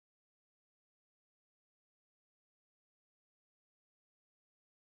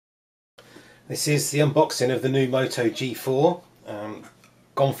This is the unboxing of the new Moto G4.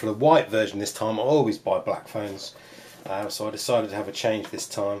 Gone for the white version this time. I always buy black phones, so I decided to have a change this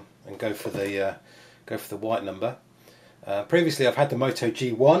time and go for the white number. Previously, I've had the Moto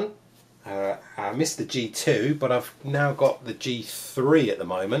G1. I missed the G2, but I've now got the G3 at the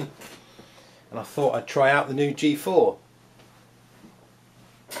moment, and I thought I'd try out the new G4.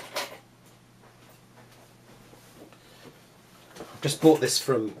 I've just bought this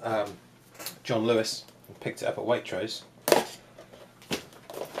from John Lewis and picked it up at Waitrose.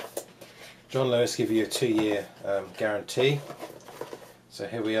 John Lewis give you a 2-year guarantee. So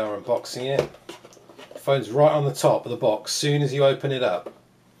here we are unboxing it. The phone's right on the top of the box soon as you open it up.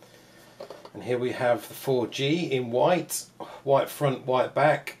 And here we have the 4G in white, white front, white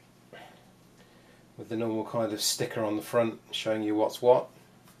back, with the normal kind of sticker on the front showing you what's what.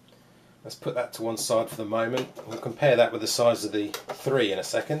 Let's put that to one side for the moment. We'll compare that with the size of the 3 in a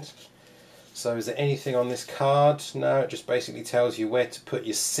second. So is there anything on this card? No, it just basically tells you where to put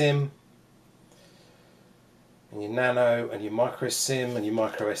your SIM, and your nano and your micro SIM and your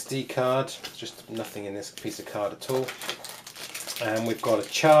micro SD card. There's just nothing in this piece of card at all. And we've got a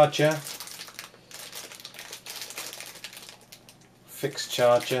charger, fixed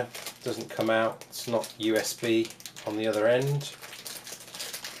charger, doesn't come out, it's not USB on the other end,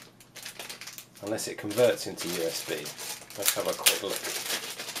 unless it converts into USB. Let's have a quick look.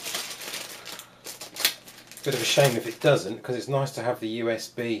 Bit of a shame if it doesn't, because it's nice to have the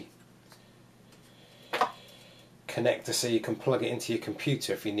USB connector so you can plug it into your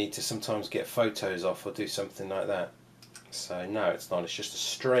computer if you need to sometimes get photos off or do something like that. So no, it's not, it's just a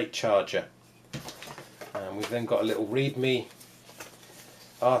straight charger. And we've then got a little readme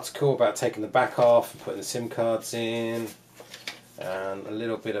article about taking the back off and putting the SIM cards in, and a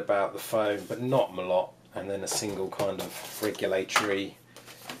little bit about the phone, but not a lot, and then a single kind of regulatory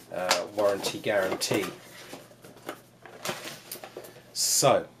warranty guarantee.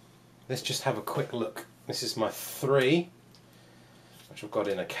 So let's just have a quick look. This is my 3, which I've got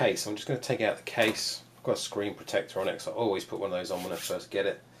in a case. I'm just going to take out the case. I've got a screen protector on it, so I always put one of those on when I first get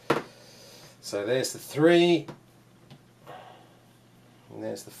it. So there's the 3, and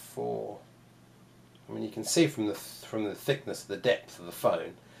there's the 4. I mean, you can see from the thickness, the depth of the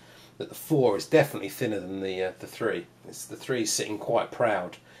phone, that the 4 is definitely thinner than the 3. It's the 3 sitting quite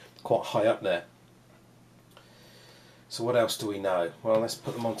proud, quite high up there. So what else do we know? Well, let's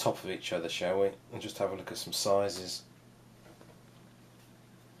put them on top of each other, shall we? And just have a look at some sizes.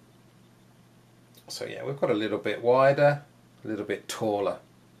 So yeah, we've got a little bit wider, a little bit taller.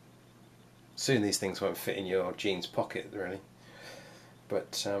 Soon these things won't fit in your jeans pocket, really.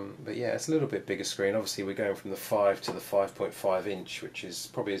 But yeah, it's a little bit bigger screen. Obviously we're going from the 5 to the 5.5 inch, which is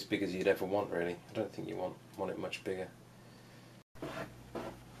probably as big as you'd ever want, really. I don't think you want it much bigger.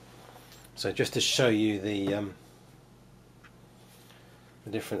 So just to show you the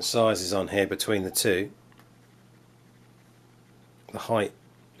different sizes on here between the two. The height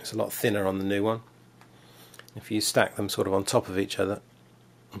is a lot thinner on the new one. If you stack them sort of on top of each other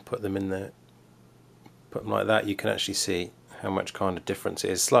and put them in there, put them like that, you can actually see how much kind of difference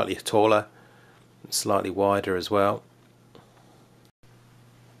it is. Slightly taller and slightly wider as well.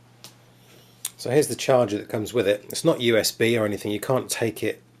 So here's the charger that comes with it. It's not USB or anything. You can't take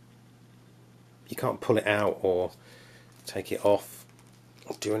it, you can't pull it out or take it off,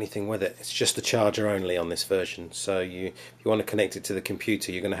 do anything with it. It's just the charger only on this version. So if you want to connect it to the computer,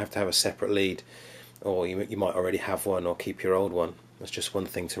 you're going to have a separate lead, or you might already have one or keep your old one. That's just one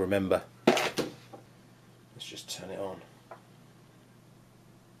thing to remember. Let's just turn it on.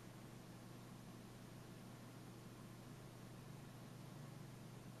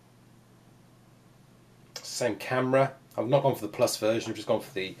 Same camera. I've not gone for the plus version, I've just gone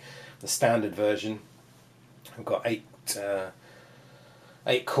for the standard version. I've got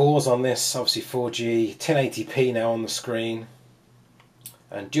 8 cores on this, obviously 4G, 1080p now on the screen,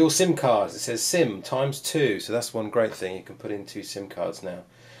 and dual SIM cards. It says SIM ×2, so that's one great thing, you can put in 2 SIM cards now.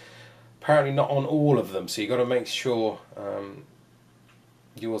 Apparently not on all of them, so you've got to make sure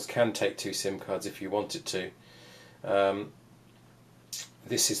yours can take 2 SIM cards if you want it to.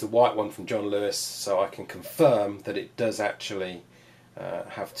 This is the white one from John Lewis, so I can confirm that it does actually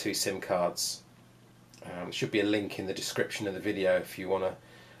have 2 SIM cards. There should be a link in the description of the video if you want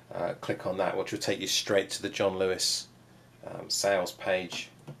to click on that, which will take you straight to the John Lewis sales page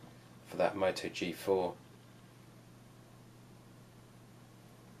for that Moto G4.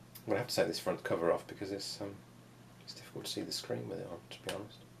 I'm going to have to take this front cover off because it's difficult to see the screen with it on, to be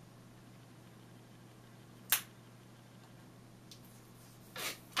honest.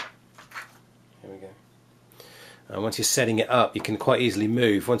 Here we go. And once you're setting it up, you can quite easily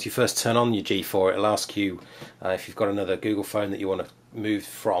move. Once you first turn on your G4, it'll ask you if you've got another Google phone that you want to move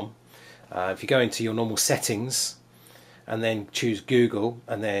from. If you go into your normal settings and then choose Google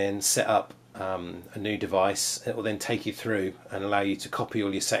and then set up a new device, it will then take you through and allow you to copy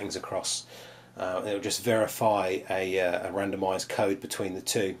all your settings across. It will just verify a randomized code between the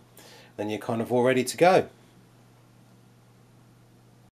two. Then you're kind of all ready to go.